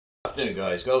Afternoon,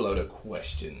 guys. Got a load of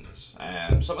questions.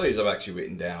 Some of these I've actually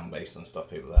written down based on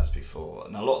stuff people asked before,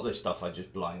 and a lot of this stuff I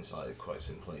just blindsided quite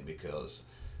simply because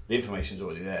the information's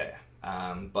already there.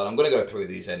 But I'm going to go through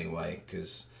these anyway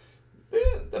because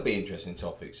they'll be interesting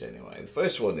topics anyway. The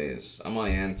first one is, am I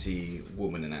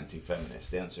anti-woman and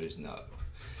anti-feminist? The answer is no.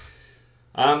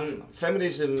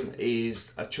 Feminism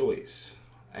is a choice,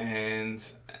 and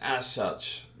as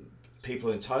such,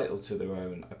 people are entitled to their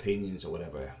own opinions or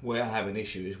whatever. Where I have an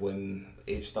issue is when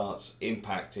it starts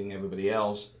impacting everybody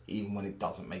else, even when it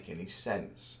doesn't make any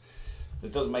sense.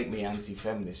 That doesn't make me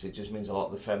anti-feminist. It just means a lot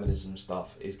of the feminism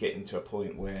stuff is getting to a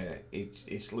point where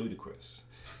it's ludicrous.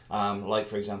 Like,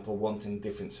 for example, wanting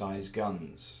different size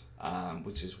guns,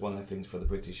 which is one of the things for the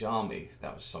British Army.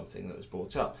 That was something that was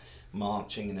brought up.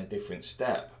 Marching in a different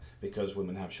step because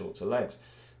women have shorter legs.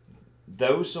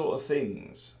 Those sort of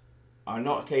things are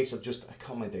not a case of just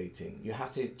accommodating. You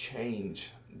have to change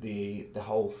the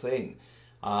whole thing,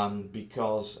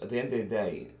 because at the end of the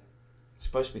day, it's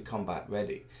supposed to be combat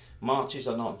ready. Marches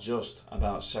are not just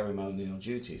about ceremonial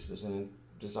duties.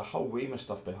 There's a whole ream of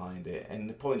stuff behind it, and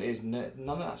the point is none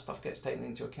of that stuff gets taken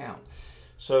into account.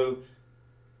 So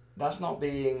that's not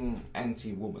being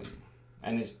anti-woman,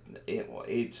 and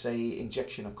it's a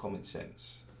injection of common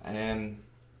sense.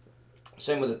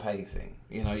 Same with the pay thing.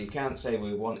 You know, you can't say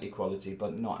we want equality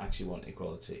but not actually want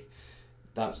equality.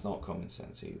 That's not common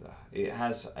sense either. It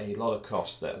has a lot of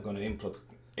costs that are going to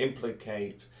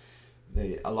implicate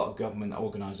a lot of government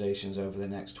organisations over the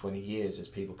next 20 years as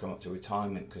people come up to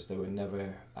retirement, because they were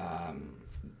never,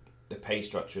 the pay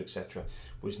structure, etc.,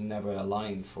 was never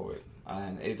aligned for it.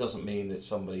 And it doesn't mean that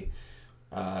somebody,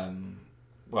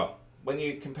 well, when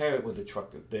you compare it with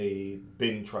the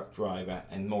bin truck driver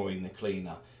and Maureen the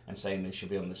cleaner, and saying they should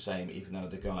be on the same, even though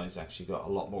the guy's actually got a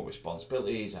lot more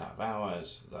responsibilities, out of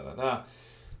hours,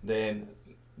 then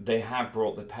they have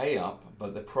brought the pay up.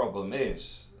 But the problem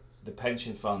is the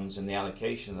pension funds and the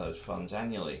allocation of those funds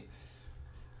annually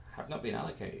have not been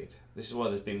allocated. This is why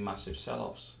there's been massive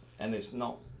sell-offs, and it's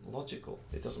not logical.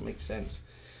 It doesn't make sense.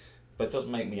 But it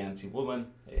doesn't make me anti-woman.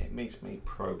 It makes me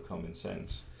pro-common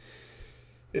sense.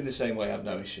 In the same way, I have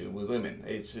no issue with women.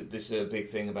 This is a big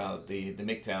thing about the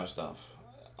MGTOW stuff.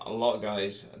 A lot of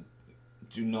guys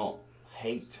do not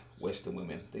hate Western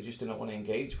women. They just do not want to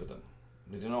engage with them.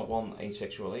 They do not want a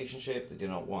sexual relationship. They do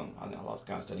not want, and a lot of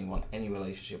guys don't even want any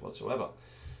relationship whatsoever.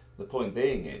 The point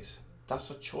being is,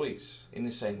 that's a choice in the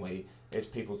same way as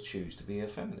people choose to be a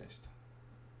feminist.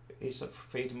 It's a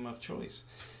freedom of choice.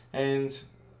 And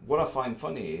what I find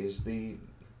funny is the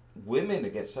women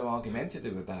that get so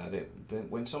argumentative about it that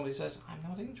when somebody says, I'm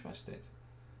not interested.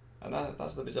 And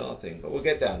that's the bizarre thing. But we'll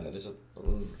get down there. There's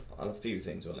a few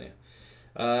things on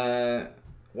here.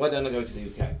 Why don't I go to the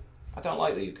UK? I don't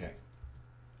like the UK.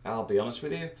 I'll be honest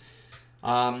with you.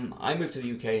 I moved to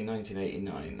the UK in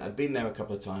 1989. I'd been there a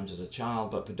couple of times as a child,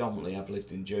 but predominantly I've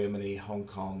lived in Germany, Hong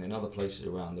Kong, and other places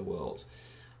around the world.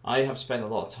 I have spent a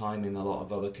lot of time in a lot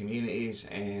of other communities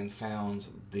and found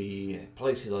the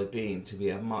places I've been to be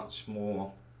a much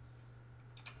more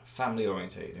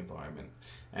family-orientated environment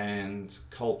and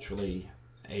culturally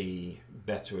a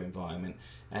better environment,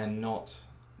 and not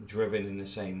driven in the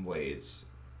same way as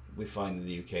we find in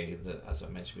the UK. That, as I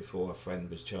mentioned before, a friend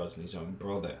was charging his own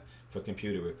brother for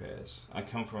computer repairs. I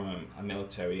come from a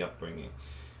military upbringing.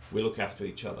 We look after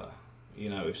each other. You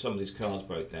know, if somebody's car's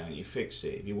broke down, you fix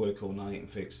it. If you work all night and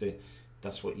fix it,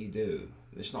 that's what you do.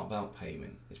 It's not about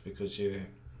payment. It's because you're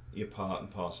part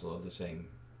and parcel of the same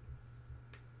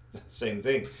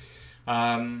thing.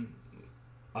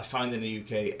 I find in the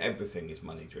UK everything is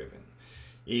money driven.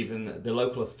 Even the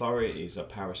local authorities are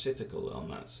parasitical on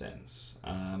that sense.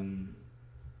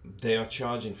 They are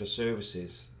charging for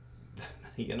services that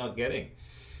you're not getting.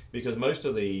 Because most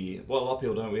of what a lot of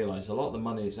people don't realise, a lot of the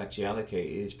money is actually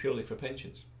allocated is purely for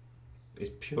pensions.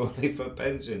 It's purely for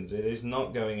pensions. It is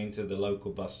not going into the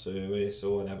local bus service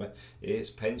or whatever. It's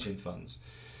pension funds,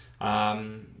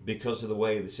 because of the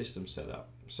way the system's set up.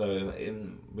 So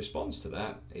in response to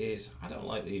that is, I don't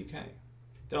like the UK.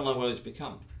 Don't like what it's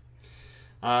become.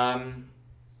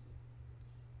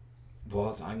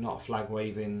 What? I'm not flag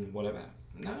waving, whatever.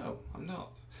 No, I'm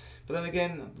not. But then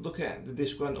again, look at the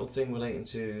disgruntled thing relating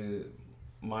to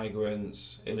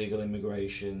migrants, illegal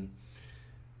immigration,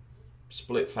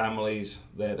 split families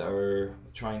that are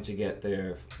trying to get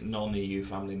their non-EU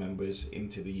family members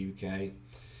into the UK.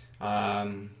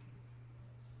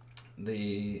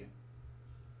 The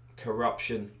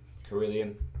corruption,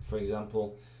 Carillion, for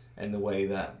example, and the way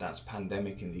that's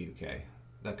pandemic in the UK.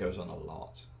 That goes on a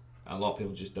lot. A lot of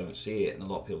people just don't see it, and a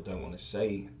lot of people don't want to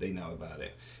say they know about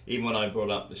it. Even when I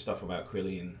brought up the stuff about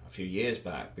Carillion a few years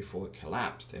back, before it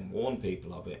collapsed, and warned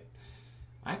people of it,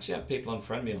 I actually had people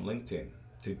unfriend me on LinkedIn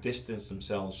to distance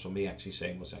themselves from me actually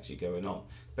saying what's actually going on.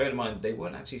 Bear in mind, they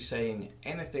weren't actually saying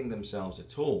anything themselves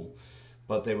at all,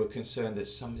 but they were concerned that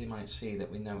somebody might see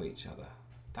that we know each other.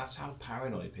 That's how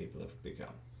paranoid people have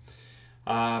become.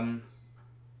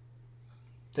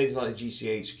 Things like the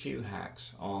GCHQ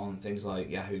hacks on things like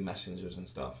Yahoo Messengers and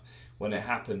stuff, when it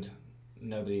happened,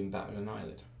 nobody even batted an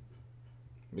eyelid,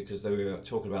 because they were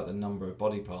talking about the number of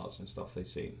body parts and stuff they'd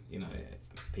seen, you know,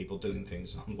 people doing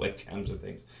things on webcams and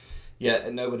things. Yeah,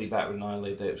 and nobody batted an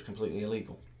eyelid that it was completely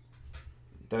illegal.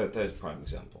 There's a prime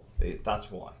example. That's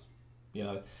why. You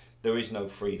know, there is no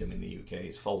freedom in the UK,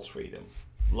 it's false freedom.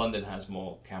 London has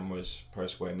more cameras per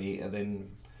square metre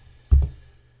than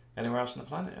anywhere else on the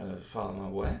planet, as far as I'm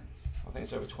aware. I think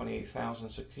it's over 28,000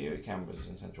 security cameras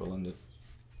in central London.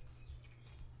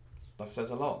 That says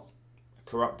a lot. A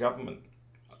corrupt government,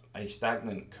 a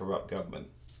stagnant, corrupt government.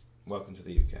 Welcome to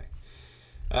the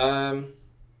UK.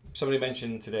 Somebody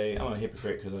mentioned today, I'm a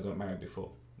hypocrite because I got married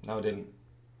before. No, I didn't.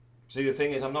 See, the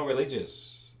thing is, I'm not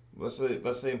religious. That's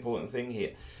the important thing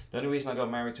here. The only reason I got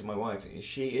married to my wife is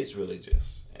she is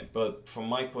religious. But from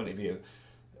my point of view,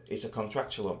 it's a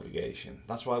contractual obligation.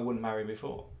 That's why I wouldn't marry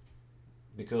before.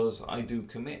 Because I do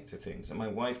commit to things. And my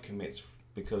wife commits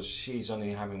because she's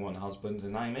only having one husband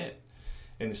and I'm it.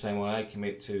 In the same way I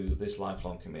commit to this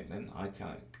lifelong commitment, I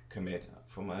can't commit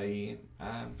from a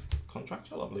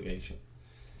contractual obligation.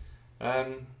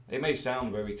 It may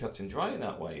sound very cut and dry in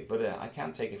that way, but I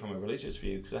can't take it from a religious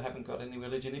view because I haven't got any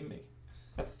religion in me.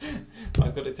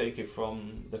 I've got to take it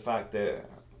from the fact that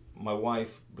my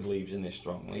wife believes in this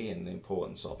strongly and the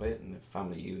importance of it and the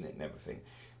family unit and everything,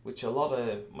 which a lot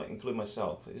of, including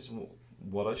myself, is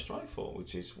what I strive for,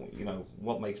 which is, you know,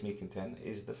 what makes me content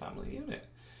is the family unit.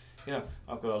 You know,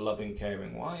 I've got a loving,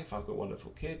 caring wife, I've got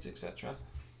wonderful kids, etc.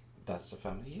 That's the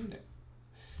family unit.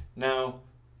 Now,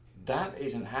 that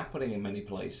isn't happening in many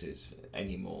places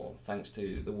anymore, thanks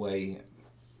to the way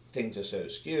things are so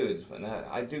skewed. And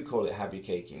I do call it have your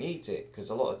cake and eat it,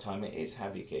 because a lot of the time it is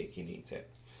have your cake and eat it.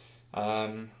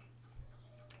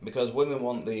 Because women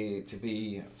want to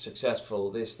be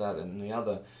successful, this, that and the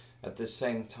other. At the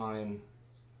same time,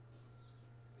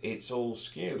 it's all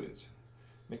skewed.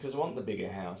 Because I want the bigger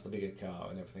house, the bigger car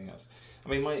and everything else. I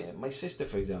mean, my sister,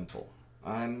 for example,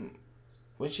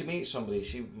 when she meets somebody,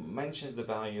 she mentions the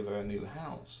value of her new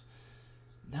house.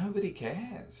 Nobody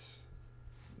cares.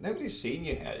 Nobody's seen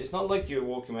your house. It's not like you're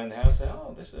walking around the house and say,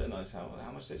 oh, this is a nice house,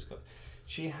 how much this cost?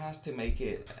 She has to make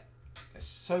it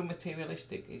so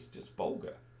materialistic, it's just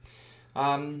vulgar.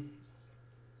 But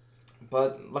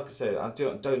like I said, I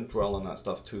don't dwell on that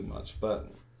stuff too much,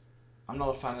 but I'm not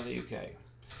a fan of the UK.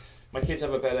 My kids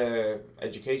have a better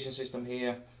education system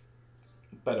here,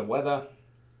 better weather,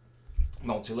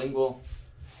 multilingual,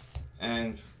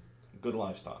 and good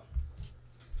lifestyle.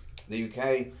 The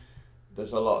UK,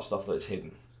 there's a lot of stuff that's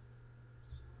hidden.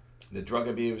 The drug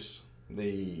abuse,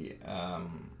 the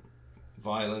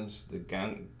violence, the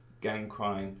gang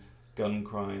crime, gun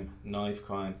crime, knife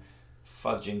crime,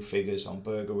 fudging figures on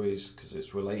burglaries because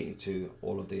it's related to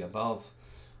all of the above.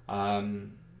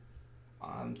 I'm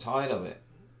tired of it.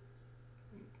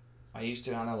 I used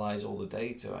to analyze all the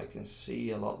data. I can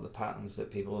see a lot of the patterns that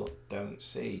people don't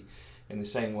see. In the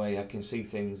same way, I can see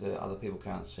things that other people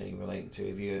can't see relating to.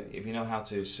 If you know how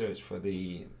to search for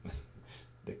the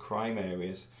the crime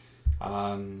areas,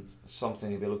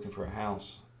 something, if you're looking for a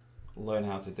house, learn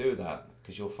how to do that,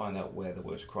 because you'll find out where the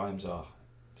worst crimes are.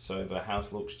 So if a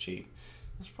house looks cheap,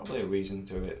 there's probably a reason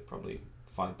to it. Probably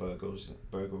 5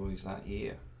 burglaries that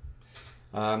year.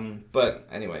 But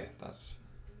anyway,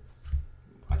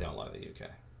 I don't like the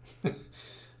UK.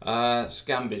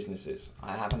 Scam businesses.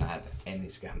 I haven't had any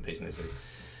scam businesses.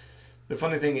 The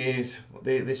funny thing is,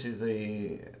 this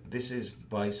is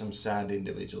by some sad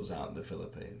individuals out in the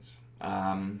Philippines.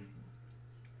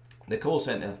 The call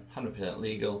center, 100%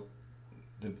 legal.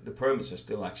 The permits are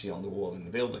still actually on the wall in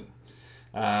the building.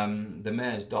 The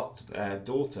mayor's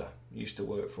daughter used to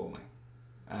work for me.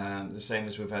 The same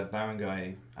as we've had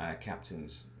barangay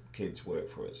captains' kids work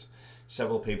for us.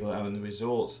 Several people that own the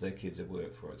resorts, their kids have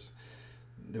worked for us.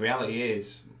 The reality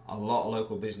is, a lot of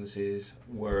local businesses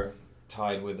were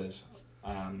tied with us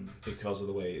because of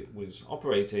the way it was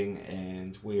operating,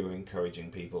 and we were encouraging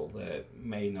people that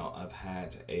may not have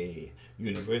had a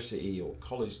university or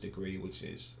college degree, which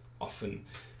is often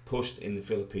pushed in the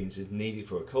Philippines is needed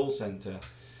for a call center.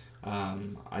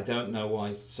 I don't know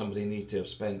why somebody needs to have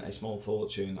spent a small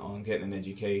fortune on getting an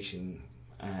education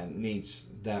and needs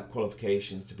that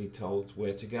qualifications to be told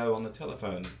where to go on the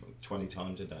telephone 20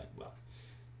 times a day. Well,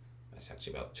 that's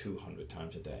actually about 200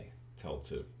 times a day, told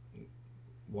to,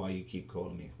 why you keep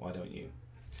calling me, why don't you?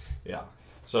 Yeah,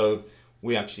 so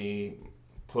we actually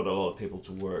put a lot of people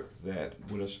to work that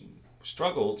would have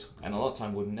struggled and a lot of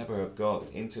time would never have got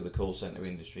into the call center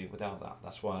industry without that.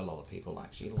 That's why a lot of people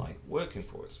actually like working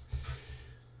for us.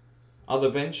 Other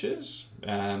ventures,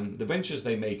 the ventures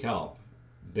they make up,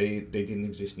 they didn't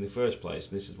exist in the first place.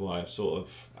 This is why I've sort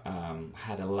of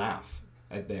had a laugh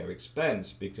at their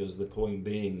expense, because the point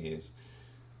being is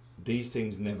these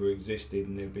things never existed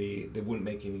and they wouldn't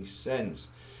make any sense.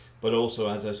 But also,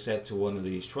 as I said to one of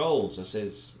these trolls, I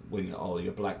says, when, oh,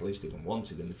 you're blacklisted and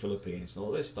wanted in the Philippines and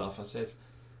all this stuff, I says,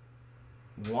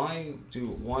 why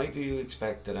do you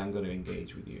expect that I'm going to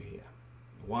engage with you here?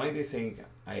 Why do you think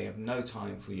I have no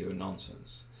time for your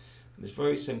nonsense? And it's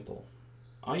very simple.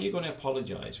 Are you going to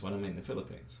apologize when I'm in the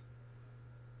Philippines?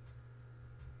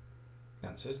 The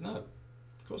answer is no.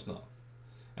 Of course not.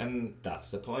 And that's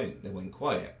the point. They went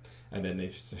quiet. And then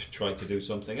they've tried to do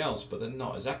something else, but they're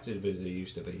not as active as they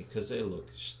used to be because they look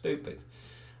stupid.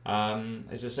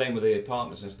 It's the same with the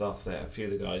apartments and stuff that a few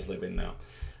of the guys live in now.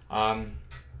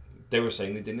 They were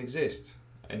saying they didn't exist.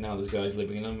 And now there's guys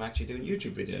living in them actually doing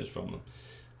YouTube videos from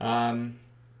them.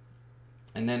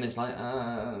 And then it's like,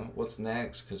 what's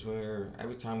next? Because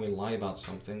every time we lie about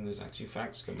something, there's actually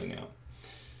facts coming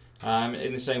out.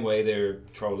 In the same way, they're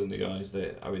trolling the guys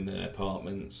that are in the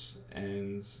apartments,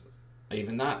 and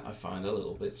even that I find a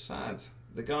little bit sad.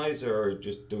 The guys are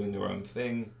just doing their own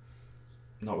thing,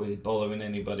 not really bothering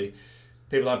anybody.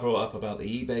 People I brought up about the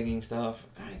e-begging stuff,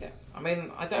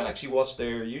 I don't actually watch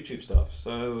their YouTube stuff.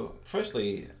 So,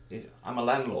 firstly, I'm a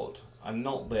landlord. I'm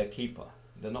not their keeper.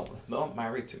 They're not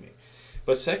married to me.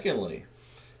 But secondly,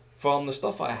 from the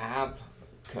stuff I have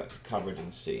covered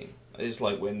and seen, it's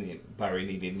like when Barry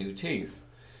needed new teeth.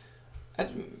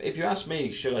 And if you ask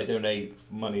me, should I donate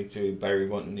money to Barry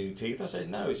wanting new teeth? I say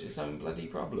no, it's his own bloody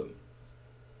problem.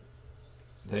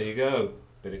 There you go.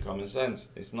 Bit of common sense.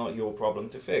 It's not your problem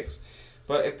to fix.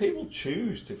 But if people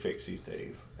choose to fix his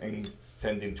teeth and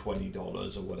send him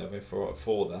 $20 or whatever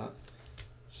for that,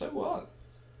 so what?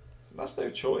 That's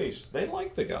their choice. They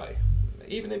like the guy,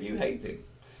 even if you hate him.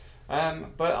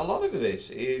 But a lot of this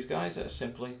is guys that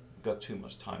simply got too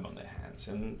much time on their hands.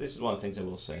 And this is one of the things I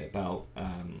will say about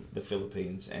the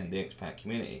Philippines and the expat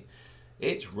community.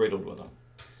 It's riddled with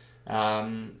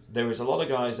them. There is a lot of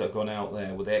guys that have gone out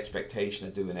there with the expectation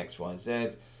of doing X, Y,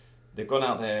 Z. They've gone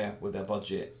out there with their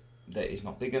budget that is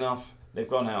not big enough. They've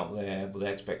gone out there with the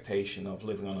expectation of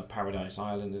living on a paradise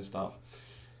island and stuff,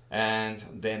 and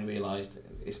then realized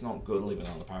it's not good living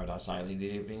on a paradise island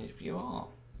even if you are,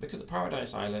 because the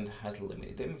paradise island has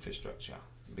limited infrastructure,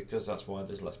 because that's why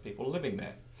there's less people living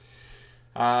there.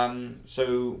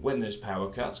 So when there's power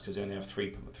cuts, because they only have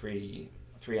three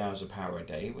hours of power a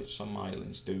day, which some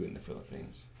islands do in the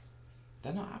Philippines,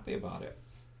 they're not happy about it.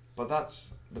 But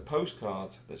that's the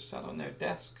postcard that's sat on their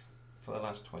desk for the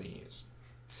last 20 years.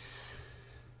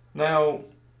 Now,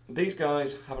 these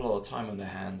guys have a lot of time on their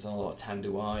hands and a lot of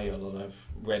tanduay, a lot of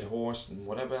red horse and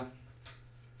whatever,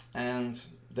 and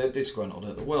they're disgruntled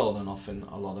at the world, and often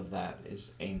a lot of that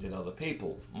is aimed at other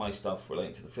people. My stuff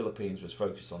relating to the Philippines was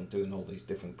focused on doing all these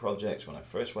different projects when I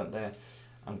first went there.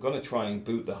 I'm going to try and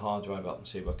boot the hard drive up and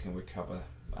see if I can recover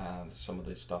some of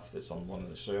this stuff that's on one of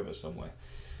the servers somewhere.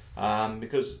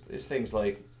 Because it's things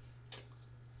like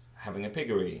having a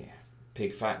piggery,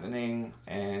 pig fattening,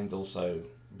 and also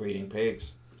breeding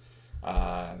pigs,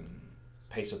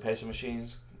 peso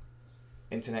machines,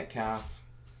 internet calf.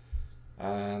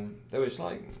 There was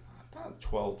like about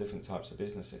 12 different types of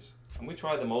businesses, and we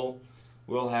tried them all.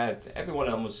 We all had, every one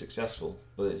of them was successful,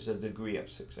 but it's a degree of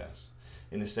success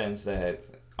in the sense that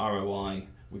ROI,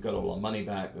 we got all our money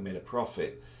back, we made a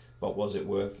profit, but was it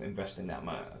worth investing that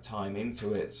amount of time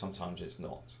into it? Sometimes it's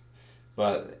not.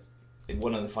 But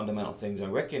one of the fundamental things I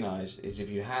recognize is if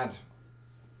you had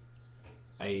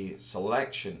a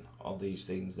selection of these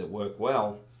things that work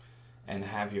well and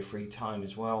have your free time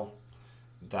as well,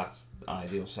 that's the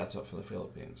ideal setup for the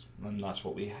Philippines. And that's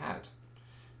what we had.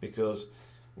 Because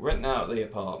renting out the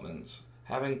apartments,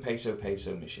 having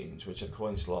peso machines, which are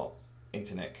coin slot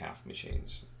internet calf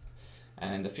machines,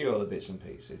 and a few other bits and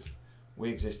pieces, we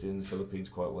existed in the Philippines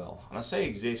quite well. And I say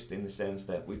exist in the sense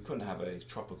that we couldn't have a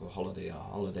tropical holiday, a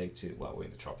holiday to, well, we're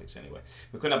in the tropics anyway.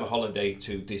 We couldn't have a holiday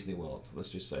to Disney World, let's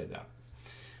just say that.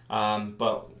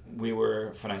 But we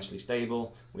were financially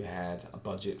stable, we had a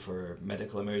budget for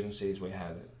medical emergencies, we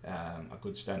had a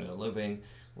good standard of living,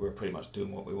 we were pretty much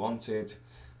doing what we wanted.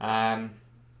 And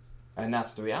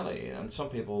that's the reality. And some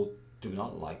people do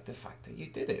not like the fact that you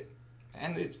did it.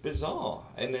 And it's bizarre.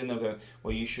 And then they'll go,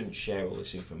 well, you shouldn't share all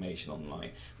this information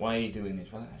online. Why are you doing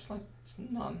this? Well, it's like, it's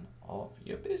none of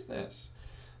your business.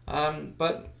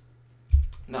 But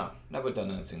no, never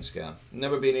done anything scam.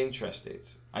 Never been interested.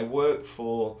 I work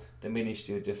for the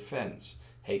Ministry of Defence,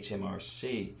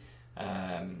 HMRC,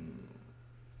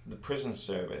 the Prison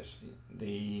Service,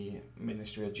 the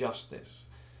Ministry of Justice,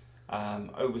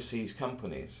 overseas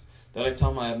companies. The only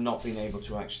time I have not been able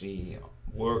to actually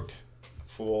work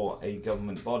for a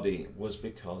government body was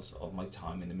because of my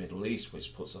time in the Middle East,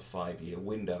 which puts a 5-year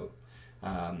window.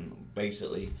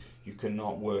 Basically, you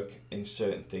cannot work in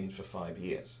certain things for 5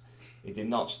 years. It did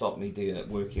not stop me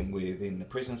working within the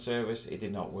prison service. It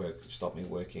did not stop me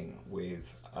working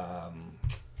with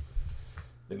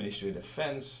the Ministry of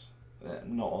Defence,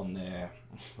 not on their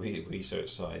research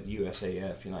side.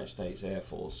 USAF, United States Air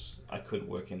Force, I couldn't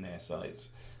work in their sites,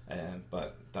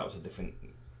 but that was a different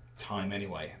time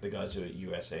anyway. The guys were at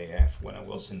USAF when I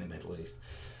was in the Middle East.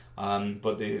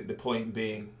 But the point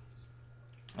being,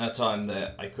 at a time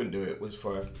that I couldn't do it was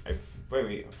for a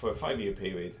 5-year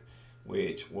period,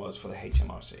 which was for the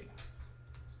HMRC,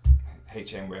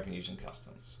 HM Revenues and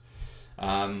Customs.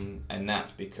 And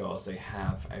that's because they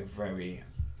have a very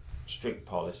strict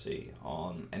policy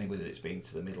on anybody that's been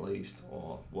to the Middle East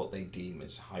or what they deem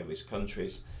as high-risk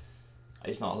countries.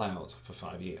 It's not allowed for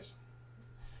 5 years.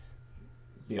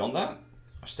 Beyond that,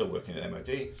 I'm still working at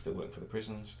MOD, still working for the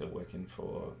prisons, still working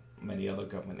for many other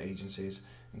government agencies,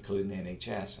 including the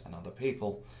NHS and other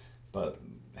people, but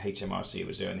HMRC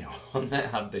was the only one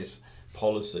that had this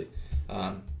policy.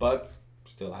 But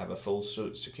still have a full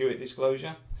security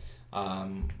disclosure,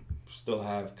 still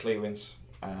have clearance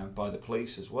by the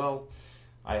police as well.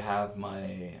 I have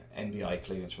my NBI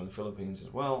clearance from the Philippines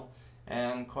as well,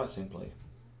 and quite simply,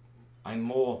 I'm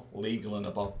more legal and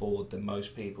above board than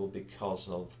most people because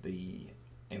of the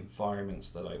environments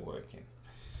that I work in.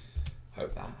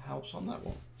 Hope that helps on that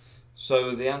one.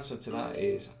 So the answer to that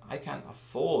is I can't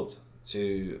afford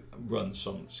to run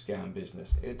some scam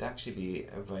business. It'd actually be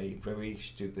a very, very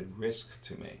stupid risk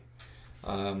to me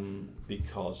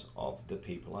because of the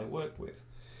people I work with.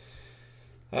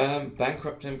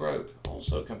 Bankrupt and broke,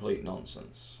 also complete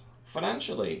nonsense.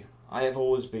 Financially, I have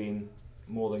always been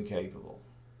more than capable.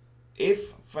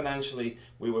 If financially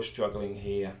we were struggling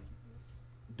here,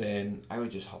 then I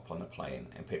would just hop on a plane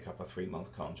and pick up a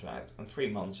 3-month contract, and 3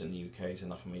 months in the UK is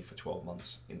enough for me for 12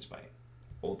 months in Spain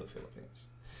or the Philippines.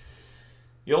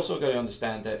 You also got to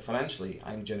understand that financially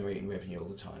I'm generating revenue all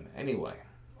the time anyway.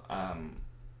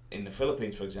 In the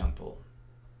Philippines, for example,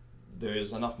 there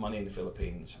is enough money in the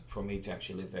Philippines for me to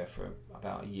actually live there for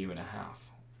about 1.5 years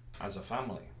as a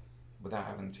family without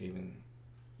having to even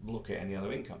look at any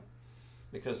other income.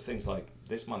 Because things like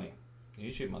this money,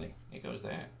 YouTube money, it goes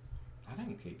there. I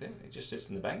don't keep it. It just sits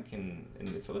in the bank in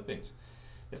the Philippines.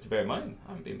 You have to bear in mind, I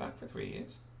haven't been back for 3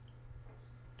 years.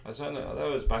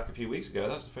 Although I was back a few weeks ago,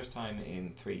 that was the first time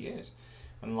in 3 years.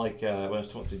 And like when I was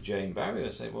talking to Jay and Barry,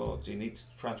 they say, well, do you need to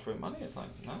transfer money? It's like,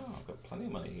 no, I've got plenty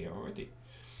of money here already.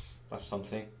 That's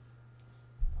something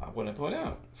I want to point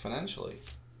out. Financially,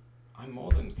 I'm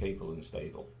more than capable and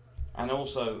stable. And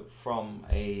also from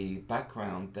a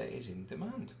background that is in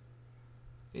demand.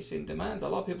 It's in demand. A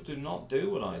lot of people do not do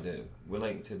what I do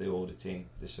relating to the auditing,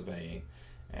 the surveying.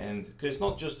 And because it's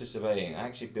not just the surveying, I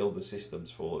actually build the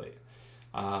systems for it.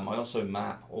 I also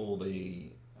map all the,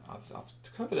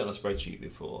 I've covered it on a spreadsheet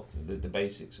before, the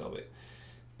basics of it.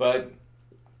 But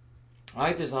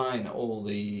I design all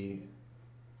the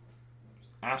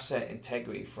asset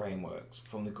integrity frameworks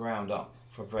from the ground up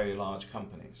for very large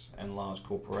companies and large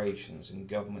corporations and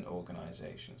government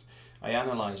organizations. I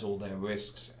analyze all their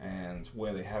risks and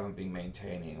where they haven't been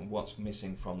maintaining and what's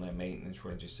missing from their maintenance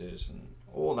registers and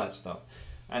all that stuff.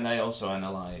 And I also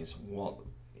analyze what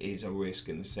is a risk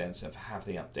in the sense of have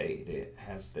they updated it,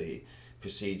 has the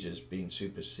procedures been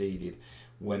superseded,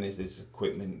 when is this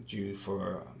equipment due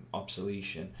for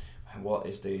obsolescence, what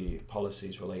is the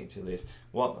policies relating to this,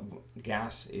 what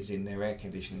gas is in their air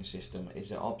conditioning system,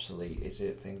 is it obsolete, is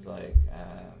it things like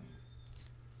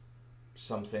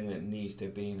something that needs to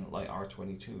be like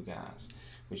R22 gas,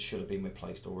 which should have been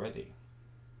replaced already.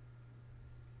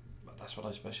 But that's what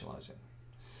I specialize in.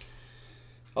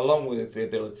 Along with the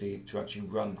ability to actually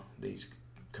run these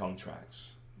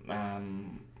contracts.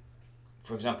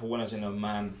 For example, when I was in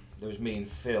Oman, there was me and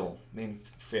Phil. Me and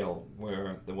Phil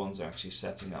were the ones actually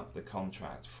setting up the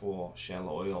contract for Shell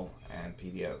Oil and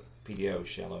PDO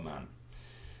Shell Oman.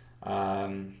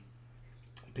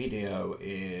 PDO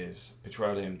is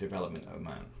Petroleum Development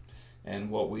Oman. And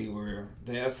what we were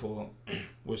there for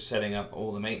was setting up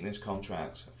all the maintenance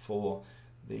contracts for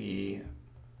the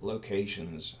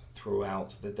locations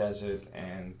throughout the desert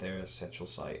and their central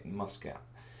site in Muscat.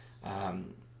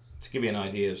 To give you an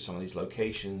idea of some of these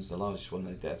locations, the largest one in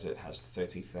the desert has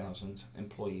 30,000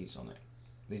 employees on it.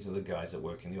 These are the guys that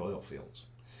work in the oil fields.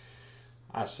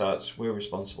 As such, we're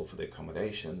responsible for the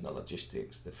accommodation, the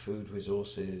logistics, the food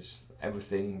resources,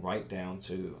 everything right down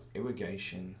to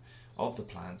irrigation of the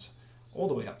plant, all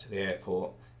the way up to the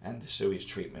airport and the sewage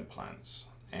treatment plants,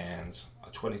 and a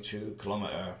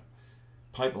 22-kilometer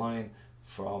pipeline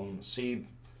from sea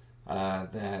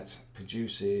that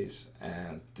produces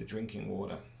the drinking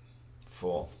water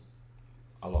for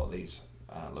a lot of these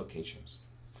locations.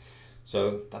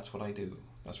 So that's what I do.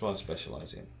 That's what I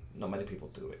specialize in. Not many people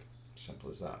do it. Simple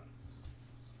as that.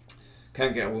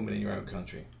 Can't get a woman in your own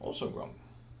country. Also wrong.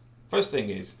 First thing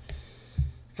is,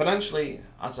 financially,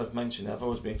 as I've mentioned, I've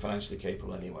always been financially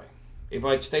capable anyway. If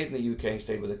I'd stayed in the UK and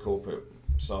stayed with the corporate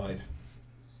side,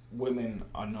 women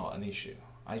are not an issue.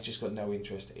 I just got no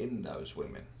interest in those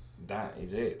women. That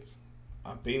is it.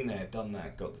 I've been there, done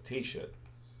that, got the t-shirt.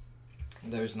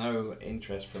 There's no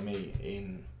interest for me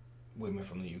in women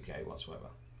from the UK whatsoever.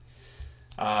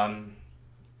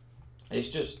 It's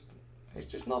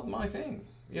just not my thing.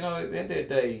 You know, at the end of the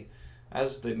day,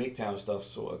 as the MGTOW stuff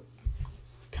sort of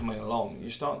coming along, you're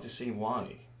starting to see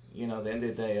why. You know, at the end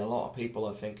of the day, a lot of people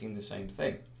are thinking the same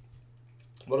thing.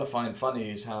 What I find funny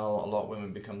is how a lot of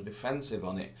women become defensive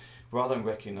on it rather than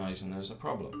recognizing there's a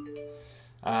problem.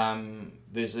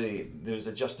 There's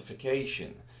a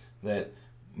justification that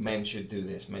men should do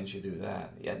this, men should do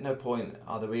that. At no point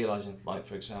are they realizing, like,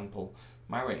 for example,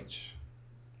 marriage.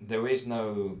 There is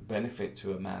no benefit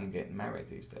to a man getting married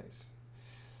these days.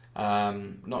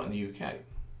 Not in the UK.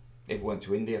 If we went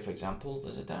to India, for example,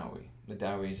 there's a dowry. The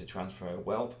dowry is a transfer of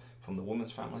wealth from the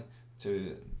woman's family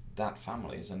to that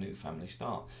family as a new family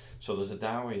start. So there's a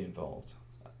dowry involved.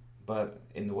 But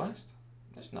in the West,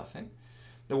 there's nothing.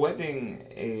 The wedding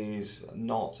is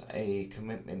not a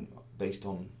commitment based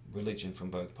on religion from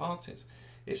both parties.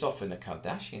 It's often a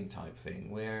Kardashian type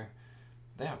thing where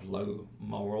they have low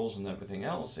morals and everything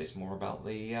else. It's more about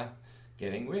the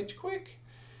getting rich quick.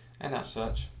 And as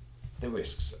such, the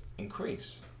risks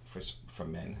increase for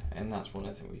men, and that's one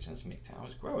of the reasons MGTOW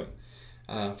is growing.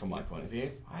 From my point of view,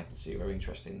 I didn't see very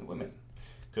interesting in the women,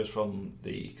 because from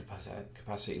the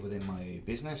capacity within my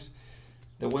business,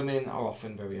 the women are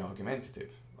often very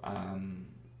argumentative.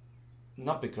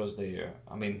 Not because they're,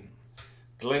 I mean,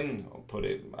 Glenn put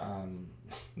it,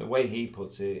 the way he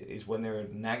puts it is when they're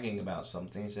nagging about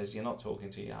something, he says, you're not talking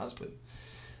to your husband.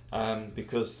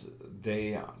 Because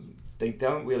they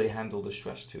don't really handle the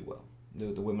stress too well.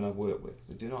 The women I've worked with,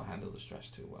 they do not handle the stress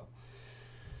too well.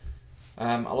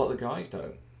 A lot of the guys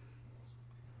don't.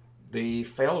 The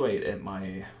fail rate at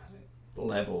my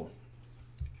level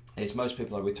is most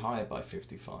people are retired by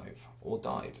 55 or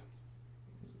died.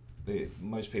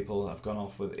 Most people have gone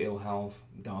off with ill health,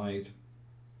 died,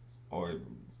 or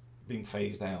been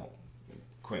phased out.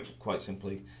 Quite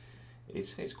simply,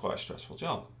 it's quite a stressful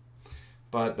job.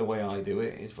 But the way I do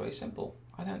it is very simple.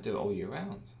 I don't do it all year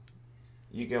round.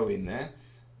 You go in there,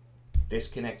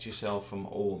 disconnect yourself from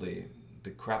all the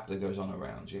crap that goes on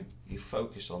around you. You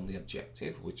focus on the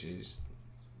objective, which is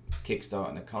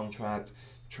kickstarting a contract,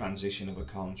 transition of a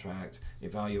contract,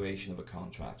 evaluation of a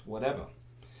contract, whatever.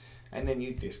 And then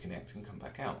you disconnect and come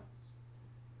back out.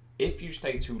 If you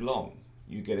stay too long,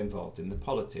 you get involved in the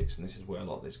politics, and this is where a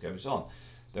lot of this goes on.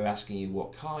 They're asking you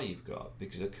what car you've got,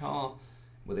 because a car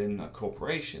within a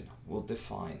corporation will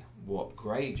define what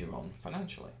grade you're on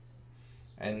financially.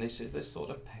 And this is this sort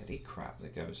of petty crap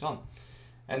that goes on.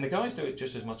 And the guys do it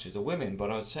just as much as the women, but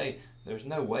I would say there's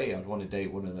no way I'd want to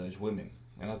date one of those women.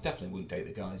 And I definitely wouldn't date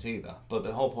the guys either. But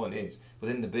the whole point is,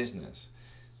 within the business,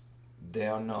 they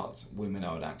are not women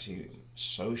I would actually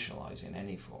socialize in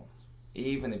any form.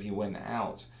 Even if you went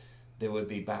out, there would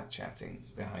be back chatting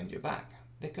behind your back.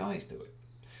 The guys do it.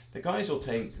 The guys will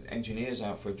take engineers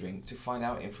out for a drink to find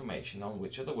out information on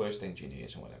which are the worst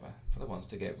engineers and whatever for the ones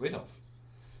to get rid of.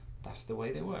 That's the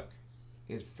way they work.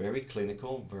 It's very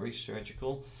clinical, very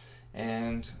surgical,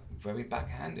 and very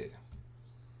backhanded.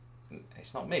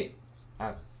 It's not me.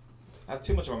 I have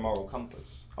too much of a moral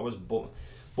compass. I was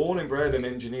born and bred an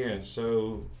engineer,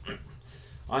 so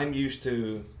I'm used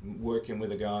to working with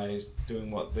the guys,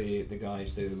 doing what the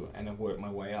guys do, and I've worked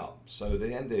my way up. So at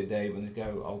the end of the day, when they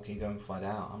go, oh, can you go and find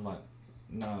out? I'm like,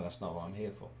 no, that's not what I'm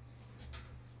here for.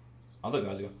 Other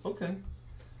guys go, okay.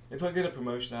 If I get a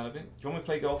promotion out of it, do you want me to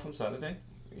play golf on Saturday?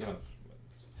 You know,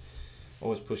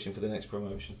 always pushing for the next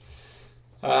promotion.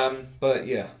 But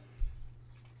yeah,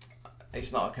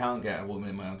 it's not, I can't get a woman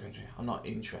in my own country. I'm not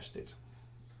interested.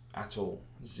 at all,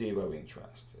 zero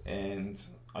interest. And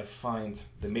I find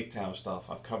the MGTOW stuff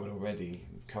I've covered already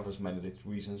covers many of the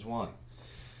reasons why.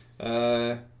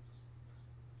 Why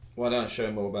don't I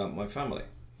show more about my family?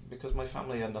 Because my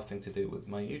family had nothing to do with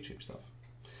my YouTube stuff.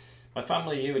 My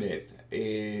family unit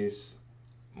is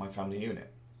my family unit.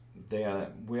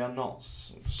 We are not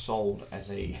sold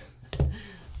as a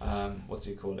what do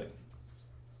you call it?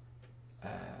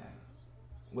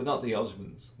 We're not the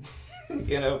husbands.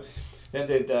 You know, at the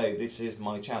end of the day, this is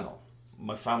my channel.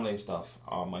 My family and stuff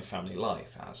are my family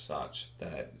life as such,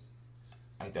 that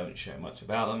I don't share much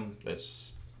about them.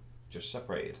 That's just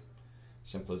separated.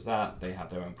 Simple as that. They have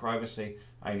their own privacy.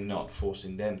 I'm not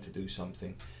forcing them to do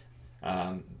something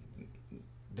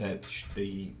that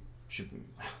they should.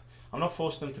 I'm not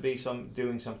forcing them to be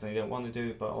doing something they don't want to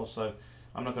do, but also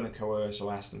I'm not going to coerce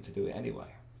or ask them to do it anyway.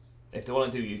 If they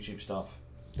want to do YouTube stuff,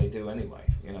 they do anyway.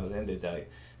 You know, at the end of the day.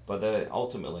 But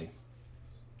ultimately,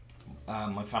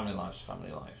 my family life's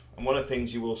family life. And one of the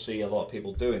things you will see a lot of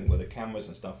people doing with the cameras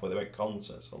and stuff, whether at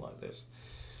concerts or like this,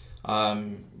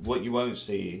 what you won't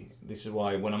see, this is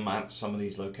why when I'm at some of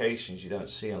these locations, you don't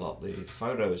see a lot of the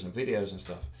photos and videos and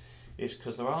stuff, is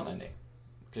because there aren't any.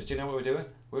 Because do you know what we're doing?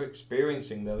 We're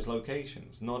experiencing those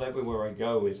locations. Not everywhere I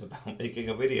go is about making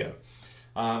a video.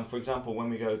 For example, when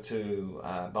we go to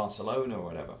Barcelona or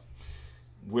whatever,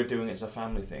 we're doing it as a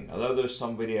family thing. Although there's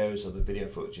some videos of the video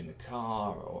footage in the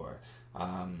car, or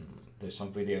there's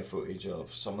some video footage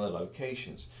of some of the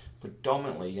locations,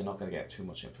 predominantly you're not going to get too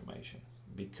much information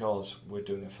because we're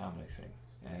doing a family thing.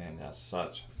 And as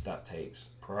such, that takes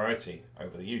priority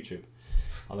over the YouTube.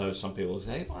 Although some people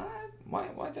say,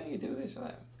 why don't you do this or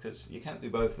that? Because you can't do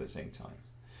both at the same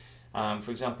time. For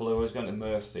example, if I was going to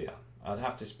Murcia, I'd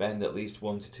have to spend at least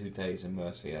 1 to 2 days in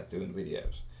Murcia doing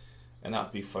videos. And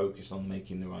that'd be focused on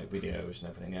making the right videos and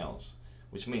everything else,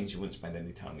 which means you wouldn't spend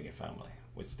any time with your family,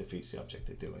 which defeats the object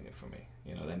of doing it for me.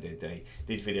 You know, at the end of the day,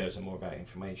 these videos are more about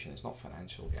information. It's not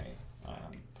financial gain.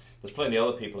 There's plenty of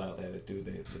other people out there that do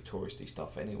the touristy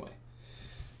stuff anyway.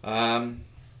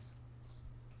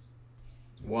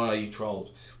 Why are you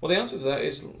trolled? Well, the answer to that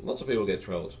is lots of people get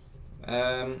trolled.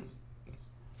 Having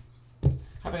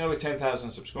over 10,000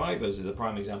 subscribers is a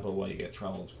prime example of why you get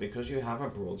trolled, because you have a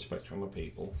broad spectrum of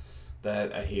people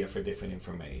that are here for different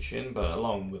information, but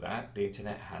along with that, the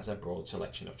internet has a broad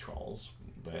selection of trolls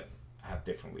that have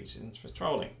different reasons for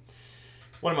trolling.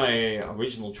 One of my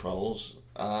original trolls,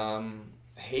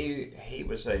 he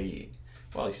was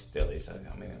well, he still is. I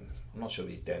mean, I'm not sure if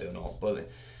he's dead or not, but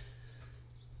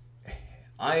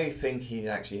I think he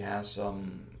actually has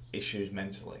some issues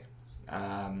mentally.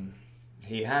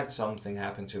 He had something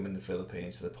happen to him in the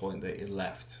Philippines to the point that he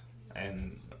left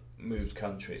and moved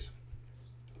countries.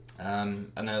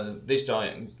 And this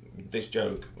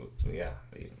joke, yeah,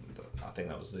 I think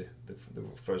that was the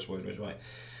first word was right,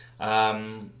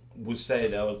 would say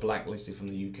that I was blacklisted from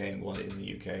the UK and wanted in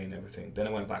the UK and everything. Then I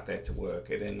went back there to work,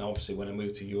 and then obviously when I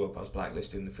moved to Europe, I was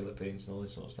blacklisted in the Philippines and all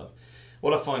this sort of stuff.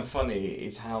 What I find funny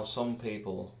is how some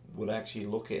people would actually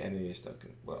look at any of this stuff.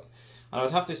 Well, and I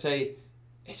would have to say,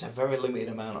 it's a very limited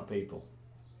amount of people,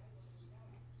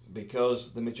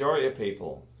 because the majority of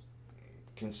people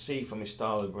can see from his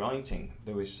style of writing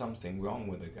there is something wrong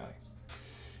with the guy.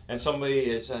 And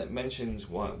somebody mentions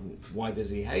why does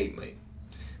he hate me?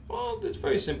 Well, there's a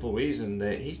very simple reason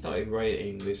that he started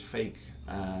writing this fake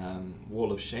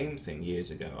wall of shame thing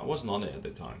years ago. I wasn't on it at the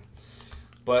time,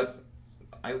 but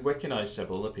I recognized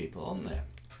several of the people on there,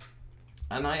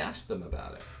 and I asked them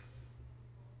about it.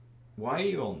 Why are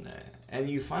you on there? And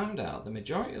you found out the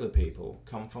majority of the people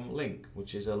come from Link,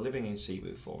 which is a Living in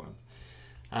Cebu forum.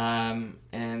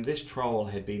 And this troll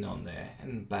had been on there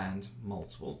and banned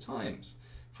multiple times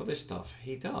for the stuff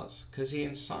he does, because he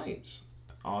incites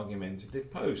argumentative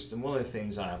posts. And one of the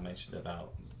things I have mentioned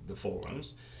about the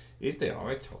forums is they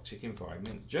are a toxic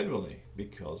environment generally,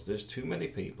 because there's too many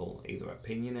people either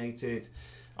opinionated,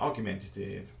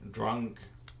 argumentative, drunk,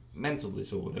 mental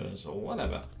disorders or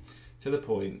whatever, to the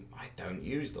point I don't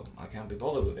use them. I can't be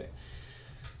bothered with it.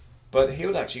 But he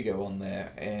would actually go on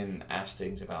there and ask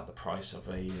things about the price of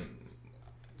a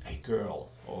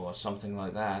girl or something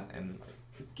like that, and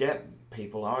get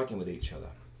people arguing with each other.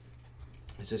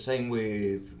 It's the same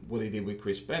with what he did with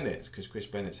Chris Bennett, because Chris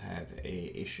Bennett's had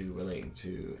a issue relating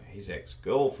to his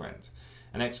ex-girlfriend,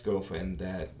 an ex-girlfriend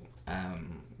that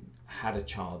had a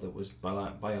child that was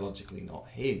biologically not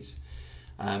his,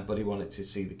 but he wanted to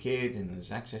see the kid, and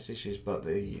there's access issues. But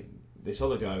this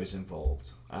other guy was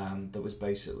involved that was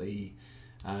basically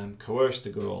coerced the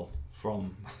girl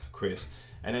from Chris,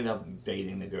 and ended up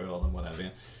dating the girl and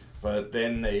whatever. But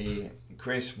then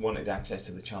Chris wanted access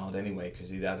to the child anyway, because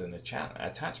he'd had an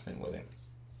attachment with him.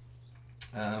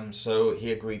 So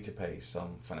he agreed to pay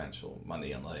some financial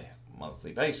money on a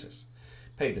monthly basis.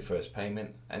 Paid the first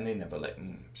payment, and they never let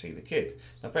him see the kid.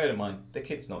 Now, bear in mind, the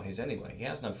kid's not his anyway. He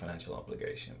has no financial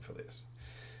obligation for this.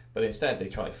 But instead, they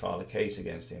try to file a case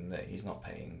against him that he's not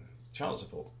paying child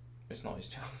support. It's not his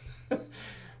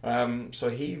child. So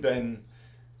he then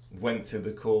went to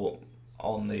the court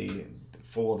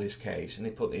for this case, and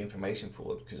they put the information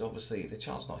forward because obviously the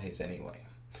child's not his anyway.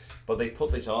 But they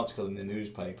put this article in the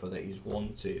newspaper that he's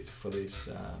wanted for this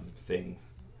thing,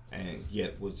 and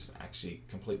yet was actually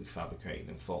completely fabricated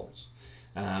and false,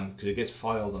 because it gets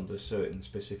filed under certain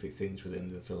specific things within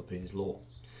the Philippines law.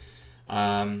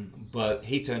 But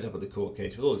he turned up at the court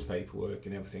case with all his paperwork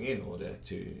and everything in order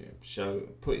to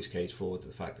put his case forward to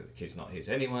the fact that the kid's not his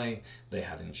anyway, they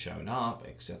hadn't shown up,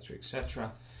 etc.,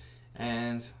 etc.,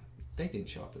 and they didn't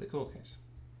show up at the court case.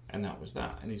 And that was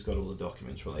that. And he's got all the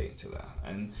documents relating to that.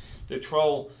 And the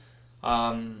troll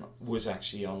was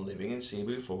actually on Living in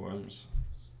Cebu forums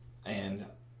and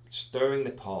stirring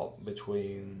the pot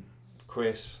between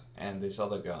Chris and this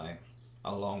other guy,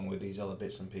 along with these other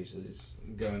bits and pieces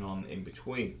going on in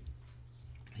between.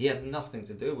 He had nothing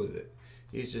to do with it.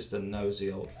 He's just a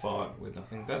nosy old fart with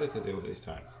nothing better to do with his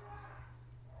time.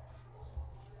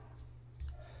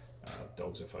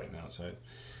 Dogs are fighting outside.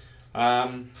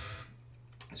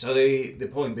 So the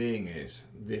point being is,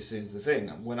 this is the thing.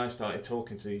 When I started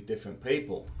talking to these different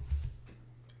people,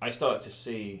 I started to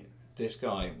see this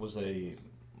guy was a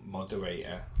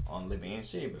moderator on Living in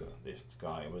Cebu. This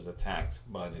guy was attacked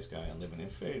by this guy on Living in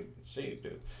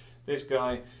Cebu. This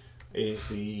guy is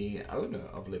the owner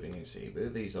of Living in Cebu.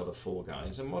 These are the four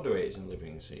guys and moderators in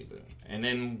Living in Cebu. And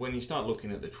then when you start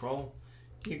looking at the troll,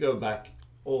 you go back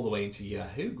all the way into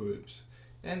Yahoo groups,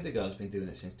 and the guy's been doing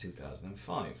it since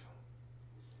 2005.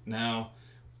 Now,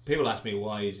 people ask me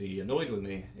why is he annoyed with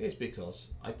me. It's because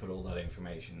I put all that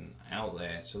information out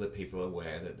there so that people are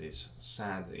aware that this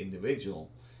sad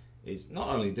individual is not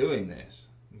only doing this,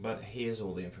 but here's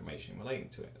all the information relating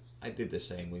to it. I did the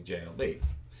same with JLB.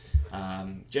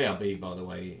 JLB, by the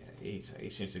way, he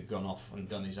seems to have gone off and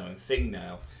done his own thing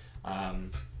now.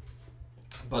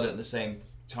 But at the same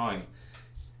time,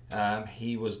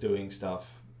 he was doing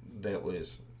stuff that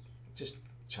was just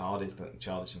childish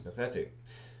and pathetic.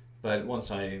 But once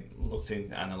I looked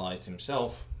in, analysed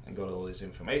himself, and got all his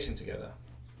information together,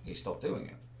 he stopped doing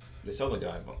it. This other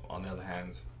guy, on the other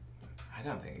hand, I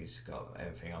don't think he's got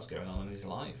anything else going on in his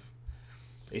life.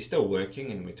 He's still working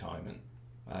in retirement.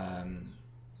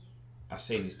 I've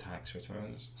seen his tax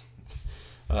returns.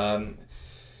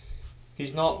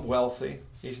 He's not wealthy.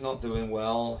 He's not doing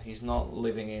well. He's not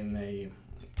living in a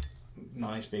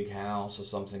nice big house or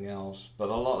something else. But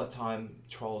a lot of the time,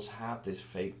 trolls have this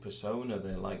fake persona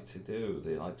they like to do.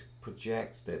 They like to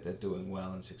project that they're doing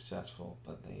well and successful,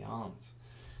 but they aren't.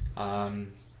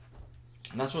 And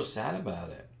that's what's sad about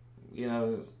it. You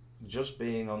know, just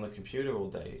being on the computer all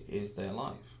day is their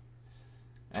life.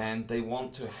 And they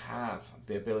want to have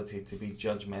the ability to be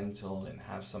judgmental and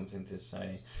have something to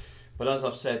say. But as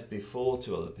I've said before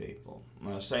to other people,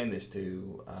 and I was saying this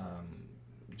to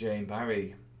Jay and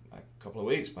Barry a couple of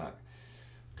weeks back,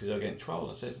 because they were getting trolled.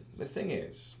 I says, the thing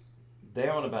is,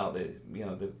 they're on about the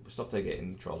stuff they're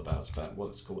getting trolled about is about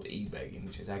what's called e-begging,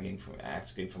 which is asking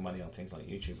for money on things like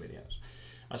YouTube videos.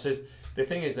 I says, the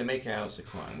thing is, they make it out as a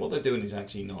crime. What they're doing is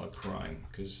actually not a crime,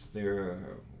 because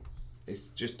it's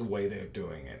just the way they're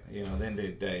doing it. You know, at the end of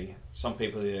the day, some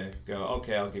people there go,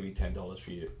 okay, I'll give you $10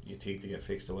 for your teeth to get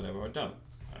fixed or whatever, or don't.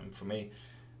 And for me,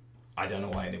 I don't know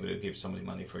why anybody would give somebody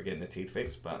money for getting their teeth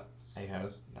fixed, but hey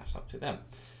ho, that's up to them.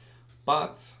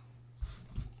 But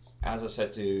as I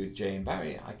said to Jay and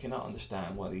Barry, I cannot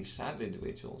understand why these sad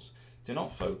individuals do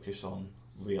not focus on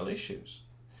real issues.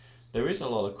 There is a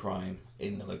lot of crime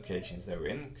in the locations they're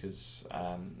in, because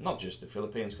not just the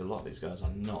Philippines, because a lot of these guys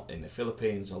are not in the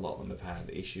Philippines. A lot of them have had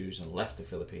issues and left the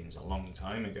Philippines a long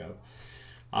time ago,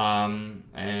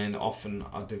 and often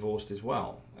are divorced as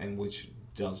well, and which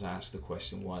does ask the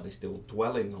question why they're still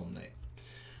dwelling on it.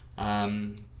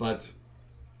 But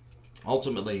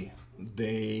ultimately,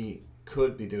 they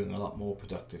could be doing a lot more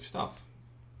productive stuff,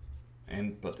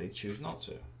 but they choose not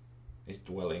to. It's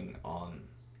dwelling on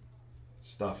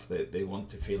stuff that they want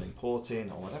to feel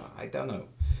important or whatever. I don't know,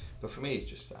 but for me it's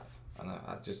just sad, and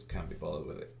I just can't be bothered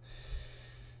with it.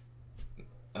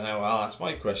 And now I'll ask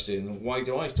my question, why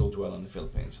do I still dwell on the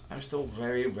Philippines? I'm still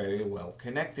very, very well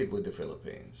connected with the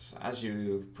Philippines. As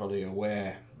you're probably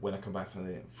aware, when I come back from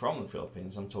the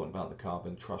Philippines, I'm talking about the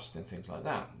Carbon Trust and things like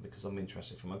that, because I'm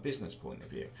interested from a business point of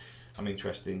view. I'm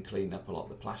interested in cleaning up a lot of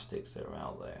the plastics that are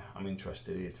out there. I'm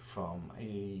interested in it from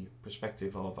a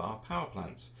perspective of our power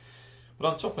plants. But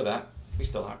on top of that, we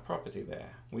still have property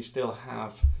there. We still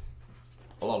have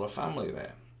a lot of family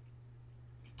there.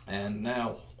 And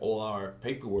now all our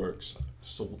paperwork's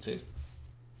sorted.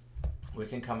 We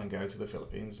can come and go to the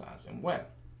Philippines as and when.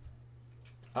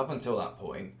 Up until that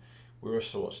point, we were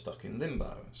sort of stuck in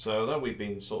limbo. So although we've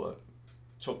been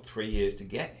took 3 years to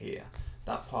get here,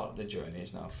 that part of the journey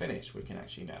is now finished. We can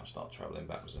actually now start traveling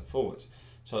backwards and forwards.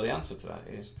 So the answer to that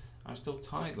is, I'm still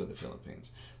tied with the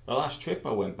Philippines. The last trip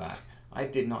I went back, I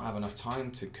did not have enough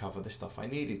time to cover the stuff I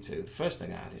needed to. The first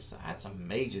thing I had is I had some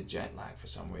major jet lag for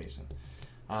some reason.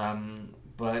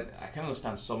 But I can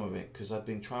understand some of it because I've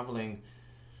been traveling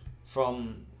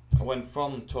I went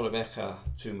from Torrevieja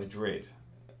to Madrid,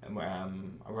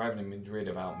 arriving in Madrid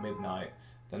about midnight.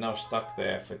 Then I was stuck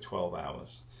there for 12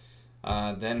 hours.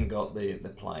 Then got the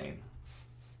plane,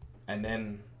 and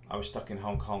then I was stuck in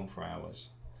Hong Kong for hours,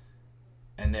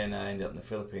 and then I ended up in the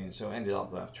Philippines. So I ended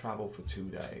up that I've traveled for 2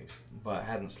 days, but I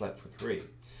hadn't slept for 3.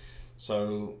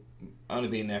 So only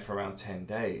being there for around 10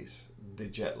 days, the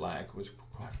jet lag was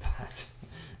quite bad.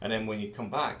 And then when you come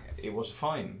back, it was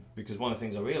fine, because one of the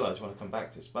things I realized when I come back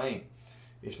to Spain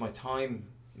is my time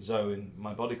zone,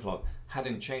 my body clock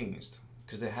hadn't changed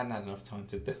because they hadn't had enough time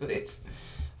to do it.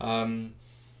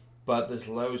 But there's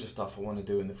loads of stuff I want to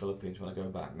do in the Philippines when I go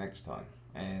back next time,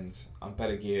 and I'm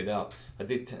better geared up.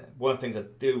 One of the things I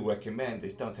do recommend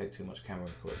is don't take too much camera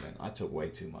equipment. I took way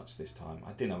too much this time.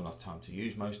 I didn't have enough time to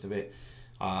use most of it.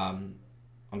 I'm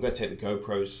going to take the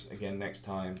GoPros again next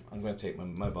time. I'm going to take my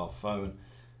mobile phone.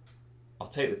 I'll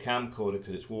take the camcorder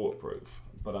because it's waterproof,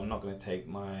 but I'm not going to take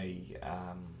my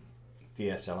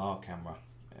DSLR camera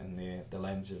and the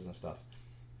lenses and stuff.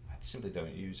 I simply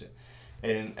don't use it.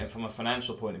 And from a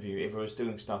financial point of view, if I was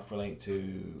doing stuff relating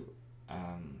to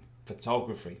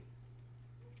photography,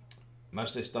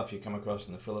 most of the stuff you come across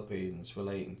in the Philippines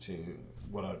relating to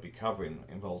what I'd be covering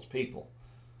involves people.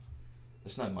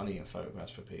 There's no money in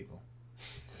photographs for people.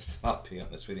 I'll be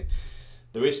honest with you.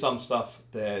 There is some stuff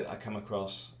that I come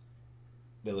across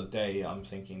the other day. I'm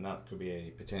thinking that could be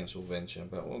a potential venture,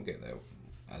 but we'll get there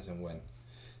as and when.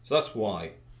 So that's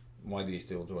why. Why do you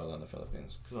still dwell on the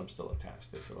Philippines? Because I'm still attached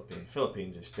to the Philippines.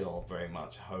 Philippines is still very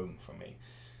much home for me.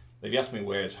 If you ask me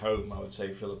where is home, I would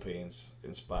say Philippines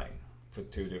and Spain. For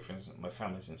two different, my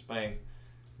family's in Spain,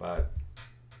 but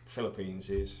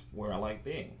Philippines is where I like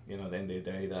being. You know, at the end of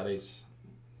the day, that is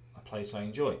a place I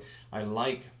enjoy. I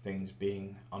like things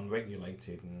being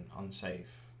unregulated and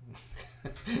unsafe.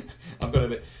 I've got a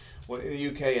bit. Well, in the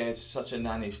UK, it's such a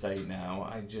nanny state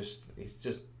now. It's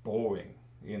just boring.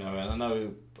 You know, and I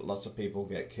know lots of people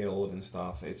get killed and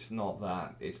stuff. It's not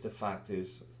that. It's the fact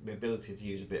is the ability to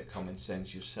use a bit of common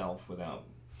sense yourself without,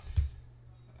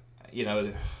 you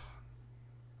know,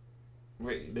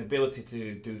 the ability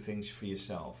to do things for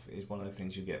yourself is one of the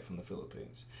things you get from the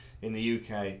Philippines. In the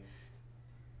UK,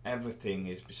 everything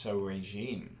is so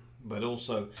regime, but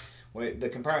also the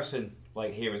comparison,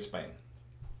 like here in Spain.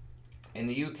 In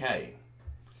the UK,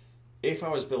 if I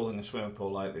was building a swimming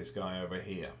pool like this guy over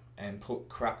here, and put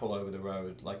crap all over the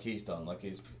road like he's done, like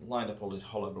he's lined up all his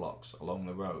hollow blocks along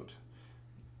the road.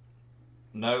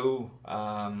 No,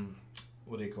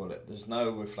 what do you call it? There's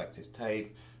no reflective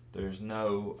tape, there's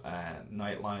no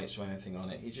night lights or anything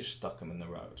on it. He just stuck them in the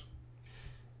road.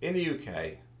 In the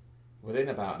UK, within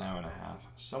about an hour and a half,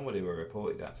 somebody will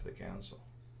report that to the council.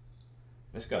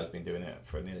 This guy's been doing it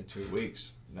for nearly 2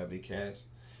 weeks. Nobody cares.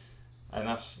 And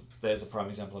there's a prime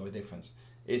example of a difference.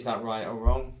 Is that right or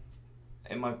wrong?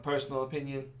 In my personal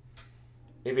opinion,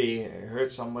 if he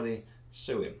hurt somebody,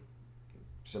 sue him.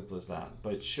 Simple as that.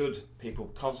 But should people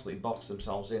constantly box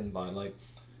themselves in by, like,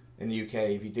 in the UK,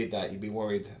 if you did that, you'd be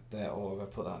worried that, oh, if I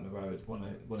put that on the road, one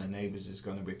of the neighbours is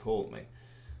going to report me.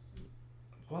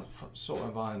 What sort of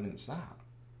environment's that?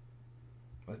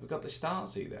 Well, we've got the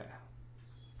Stasi there.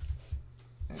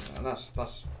 And that's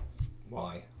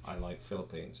why I like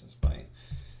Philippines and Spain.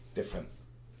 Different.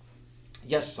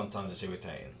 Yes, sometimes it's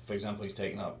irritating. For example, he's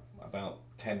taken up about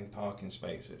 10 parking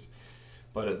spaces,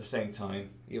 but at the same time,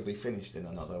 he'll be finished in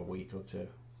another week or two.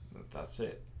 That's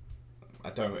it.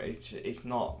 It's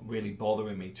not really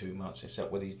bothering me too much,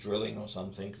 except when he's drilling or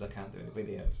something, because I can't do any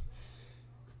videos.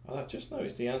 Well, I've just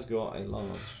noticed he has got a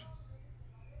large.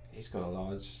 He's got a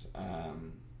large.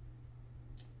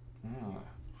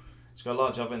 It's got a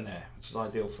large oven there, which is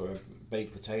ideal for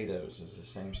baked potatoes. It's the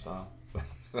same style.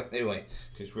 Anyway,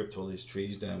 because he's ripped all his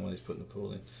trees down while he's putting the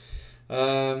pool in.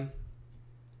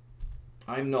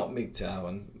 I'm not MGTOW,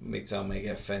 and MGTOW may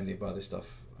get offended by the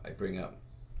stuff I bring up.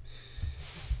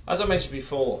 As I mentioned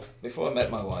before I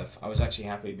met my wife, I was actually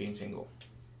happy being single.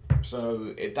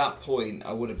 So at that point,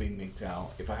 I would have been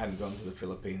MGTOW if I hadn't gone to the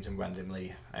Philippines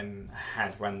and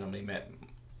had randomly met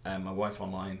my wife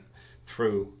online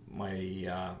through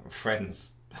my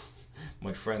friends,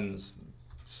 my friends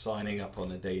signing up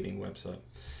on a dating website.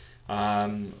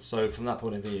 So from that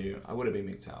point of view, I would have been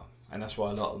MGTOW. And that's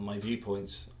why a lot of my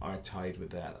viewpoints are tied with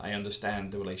that. I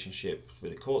understand the relationship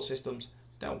with the court systems,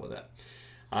 dealt with it.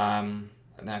 And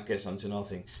that gets on to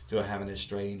nothing. Do I have an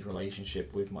estranged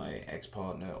relationship with my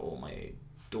ex-partner or my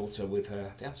daughter with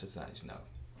her? The answer to that is no.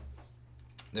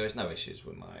 There is no issues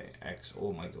with my ex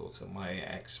or my daughter. My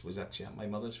ex was actually at my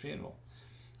mother's funeral.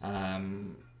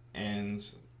 And,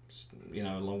 you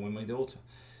know, along with my daughter.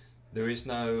 There is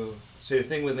no... See, the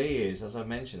thing with me is, as I've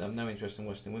mentioned, I have no interest in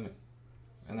Western women.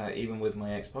 And even with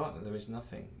my ex-partner, there is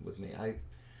nothing with me.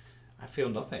 I feel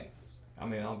nothing. I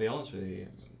mean, I'll be honest with you,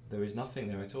 there is nothing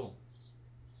there at all.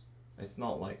 It's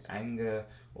not like anger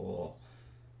or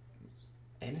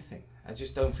anything. I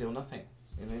just don't feel nothing.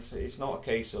 And it's not a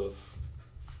case of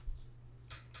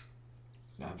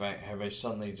have I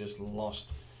suddenly just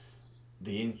lost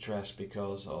the interest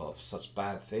because of such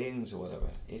bad things or whatever.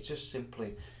 It's just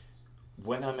simply,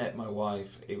 when I met my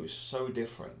wife, it was so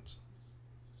different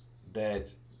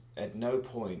that at no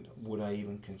point would I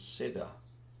even consider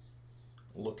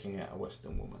looking at a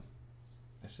Western woman.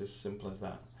 It's as simple as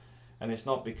that. And it's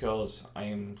not because I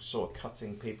am sort of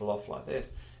cutting people off like this.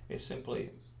 It's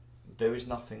simply, there is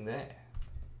nothing there.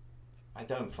 I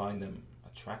don't find them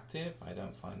attractive. I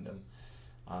don't find them,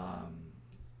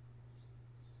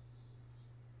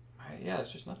 yeah,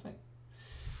 it's just nothing.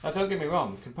 Now don't get me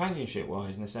wrong, companionship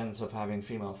wise, in the sense of having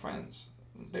female friends,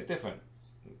 a bit different.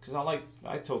 Because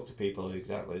I talk to people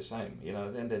exactly the same. You know,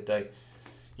 at the end of the day,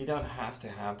 you don't have to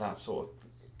have that sort of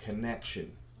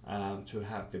connection to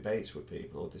have debates with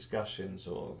people or discussions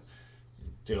or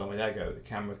dealing with ego, the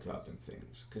camera club and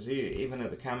things. Because even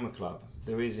at the camera club,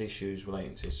 there is issues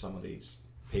relating to some of these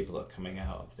people that are coming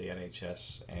out of the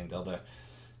NHS and other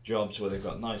jobs where they've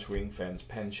got nice ring fence,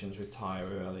 pensions, retire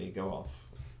early, go off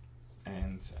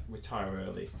and retire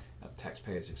early at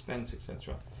taxpayers' expense,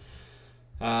 etc.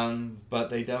 But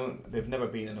they've never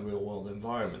been in a real world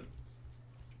environment.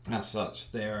 As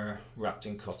such, they're wrapped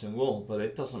in cotton wool, but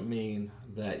it doesn't mean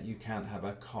that you can't have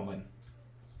a common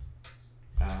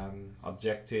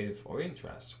objective or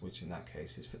interest, which in that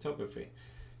case is photography.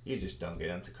 You just don't get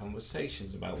into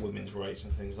conversations about women's rights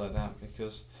and things like that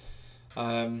because,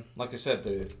 like I said,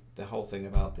 the whole thing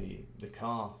about the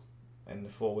car and the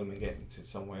 4 women getting to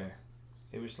somewhere,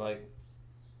 it was like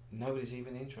nobody's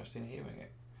even interested in hearing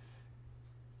it.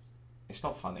 It's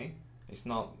not funny. It's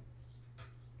not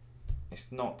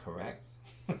correct,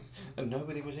 and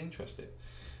nobody was interested.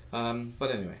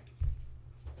 But anyway,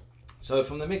 so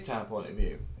from the MGTOW point of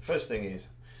view, the first thing is,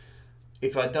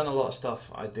 if I'd done a lot of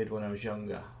stuff I did when I was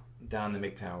younger down the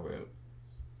MGTOW route,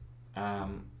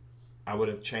 I would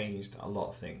have changed a lot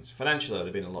of things. Financially, I'd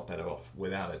have been a lot better off,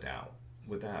 without a doubt.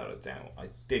 Without a doubt. I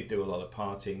did do a lot of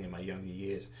partying in my younger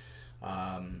years.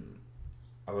 I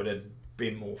would have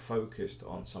been more focused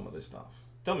on some of this stuff.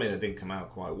 Don't mean I didn't come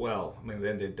out quite well. I mean, at the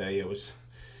end of the day,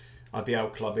 I'd be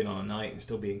out clubbing on a night and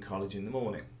still be in college in the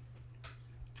morning.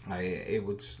 I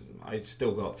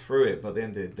still got through it, but at the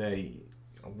end of the day,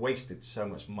 I wasted so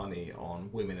much money on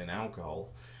women and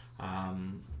alcohol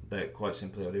that quite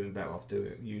simply I'd have been better off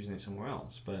using it somewhere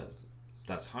else. But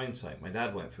that's hindsight. My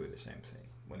dad went through the same thing.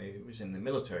 When he was in the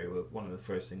military, one of the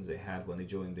first things they had when they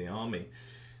joined the army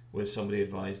was somebody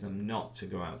advising them not to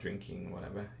go out drinking,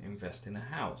 whatever, invest in a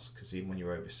house, because even when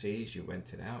you're overseas, you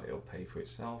rent it out, it'll pay for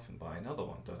itself, and buy another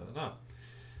one, da da da.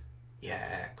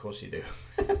 Yeah, of course you do.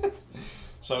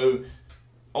 So,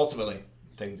 ultimately,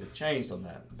 things have changed on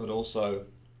that, but also,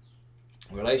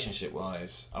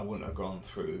 relationship-wise, I wouldn't have gone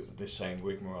through the same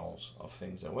rigmaroles of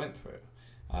things I went through.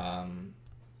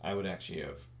 I would actually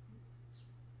have,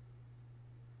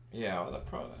 yeah, I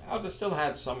would have still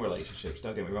had some relationships,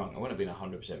 don't get me wrong. I wouldn't have been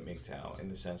 100% MGTOW in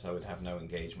the sense I would have no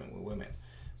engagement with women,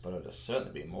 but I would have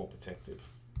certainly been more protective.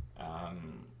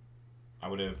 I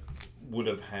would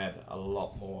have had a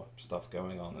lot more stuff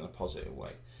going on in a positive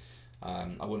way. I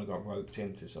wouldn't have got roped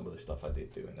into some of the stuff I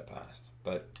did do in the past,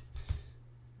 but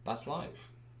that's life.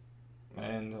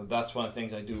 And that's one of the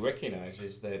things I do recognize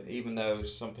is that even though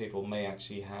some people may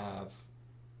actually have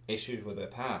issues with their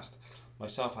past,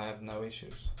 myself, I have no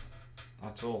issues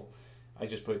at all. I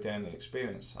just put it down to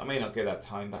experience. I may not get that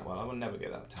time back. Well, I will never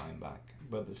get that time back.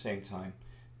 But at the same time,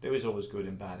 there is always good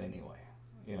and bad anyway.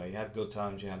 You know, you have good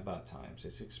times, you have bad times.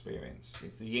 It's experience.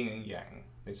 It's the yin and yang.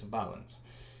 It's a balance.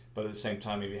 But at the same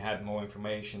time, if you had more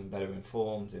information, better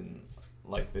informed, and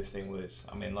like this thing was,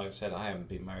 I mean, like I said, I haven't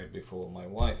been married before my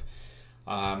wife.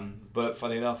 But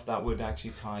funny enough, that would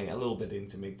actually tie a little bit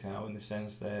into MGTOW in the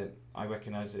sense that I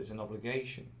recognize it's an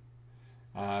obligation.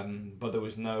 But there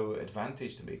was no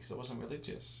advantage to me because I wasn't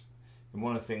religious. And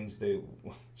one of the things that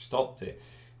stopped it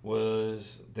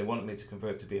was they wanted me to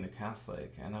convert to being a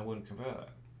Catholic, and I wouldn't convert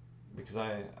because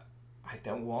I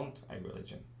don't want a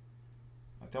religion.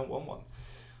 I don't want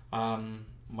one.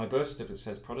 My birth certificate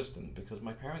says Protestant because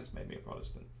my parents made me a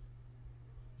Protestant.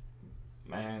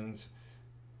 And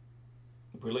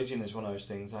religion is one of those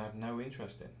things I have no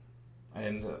interest in.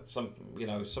 And some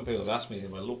people have asked me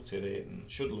if I looked at it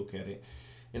and should look at it.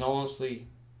 Honestly,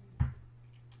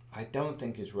 I don't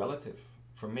think it's relative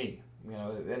for me.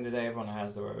 At the end of the day, everyone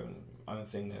has their own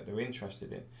thing that they're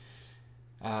interested in.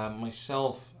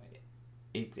 Myself,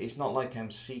 it's not like I'm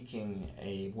seeking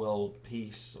a world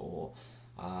peace or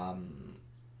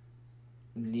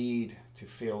need to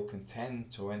feel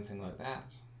content or anything like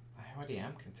that. I already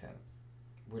am content.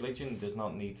 Religion does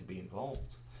not need to be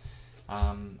involved.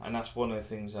 And that's one of the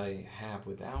things I have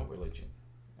without religion.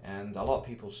 And a lot of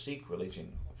people seek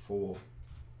religion for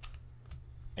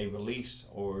a release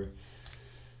or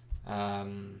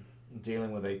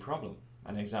dealing with a problem.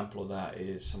 An example of that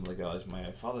is some of the guys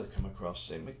my father come across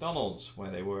in McDonald's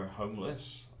where they were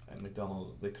homeless. At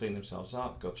McDonald's, they cleaned themselves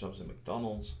up, got jobs at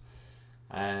McDonald's,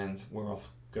 and were off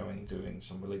doing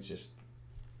some religious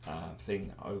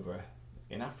thing over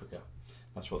in Africa.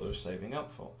 That's what they were saving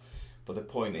up for. But the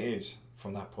point is,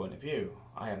 from that point of view,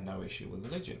 I have no issue with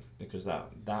religion because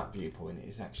that viewpoint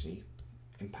is actually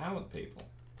empowered people.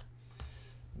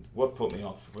 What put me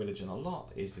off religion a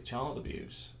lot is the child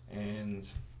abuse and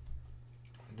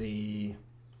the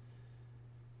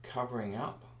covering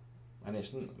up. And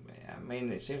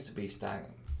it seems to be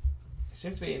stagnant. It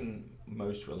seems to be in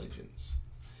most religions.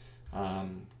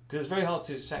 Because it's very hard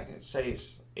to say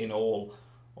it's in all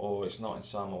or it's not in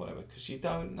some or whatever, because you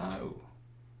don't know.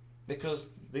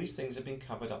 Because these things have been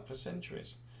covered up for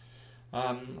centuries.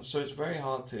 So it's very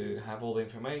hard to have all the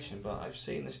information, but I've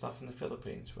seen the stuff in the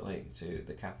Philippines relating to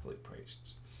the Catholic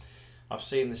priests. I've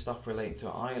seen the stuff relating to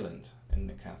Ireland and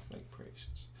the Catholic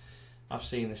priests. I've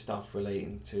seen the stuff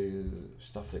relating to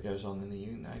stuff that goes on in the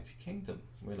United Kingdom,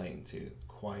 relating to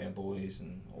choir boys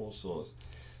and all sorts.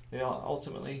 They are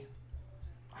ultimately,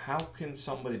 how can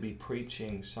somebody be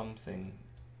preaching something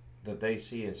that they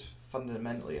see as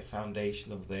fundamentally a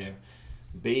foundation of their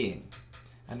being,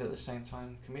 and at the same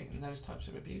time committing those types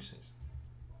of abuses?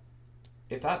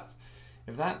 If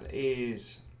that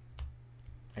is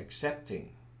accepting,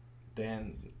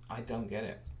 then I don't get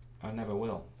it. I never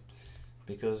will,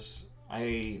 because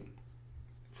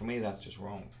for me that's just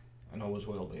wrong, and always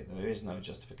will be. There is no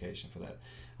justification for that.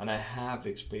 And I have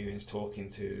experienced talking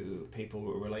to people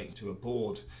who are relating to a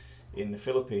board in the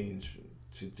Philippines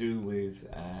to do with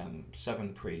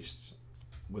 7 priests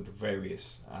with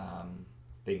various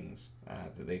things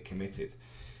that they committed,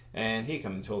 and they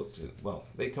come and talk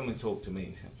to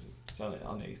me. It's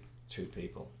only 2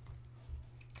 people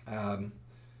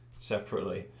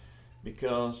separately,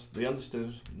 because they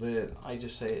understood that I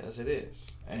just say it as it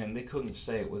is, and they couldn't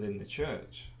say it within the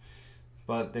church,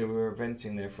 but they were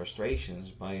venting their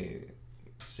frustrations by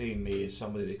seeing me as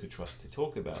somebody they could trust to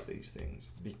talk about these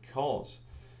things, because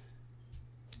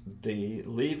the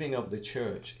leaving of the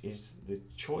church is the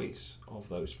choice of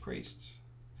those priests.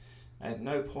 At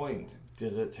no point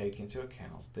does it take into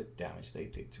account the damage they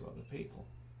did to other people.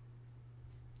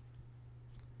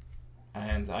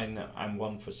 And I'm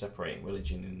one for separating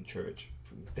religion and church.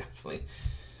 Definitely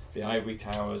the ivory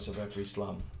towers of every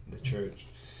slum, the church.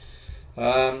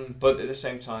 But at the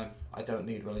same time, I don't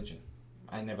need religion.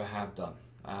 I never have done.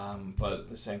 But at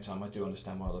the same time, I do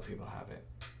understand why other people have it.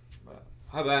 But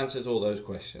I hope that answers all those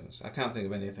questions. I can't think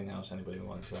of anything else anybody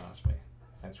wanted to ask me.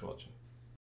 Thanks for watching.